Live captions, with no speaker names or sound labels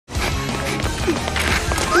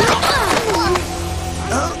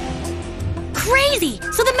crazy!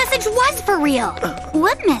 So the message was for real!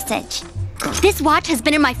 What message? This watch has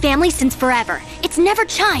been in my family since forever. It's never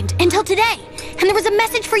chimed until today. And there was a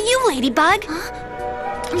message for you, Ladybug.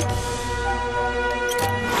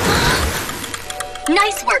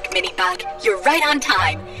 Nice work, Minibug. You're right on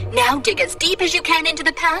time. Now dig as deep as you can into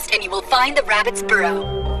the past and you will find the rabbit's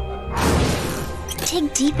burrow.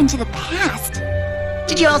 Dig deep into the past?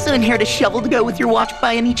 Did you also inherit a shovel to go with your watch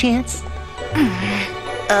by any chance?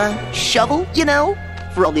 Shovel, you know?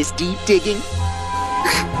 For all this deep digging?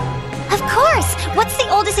 Of course! What's the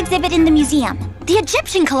oldest exhibit in the museum? The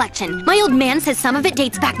Egyptian collection. My old man says some of it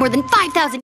dates back more than 5,000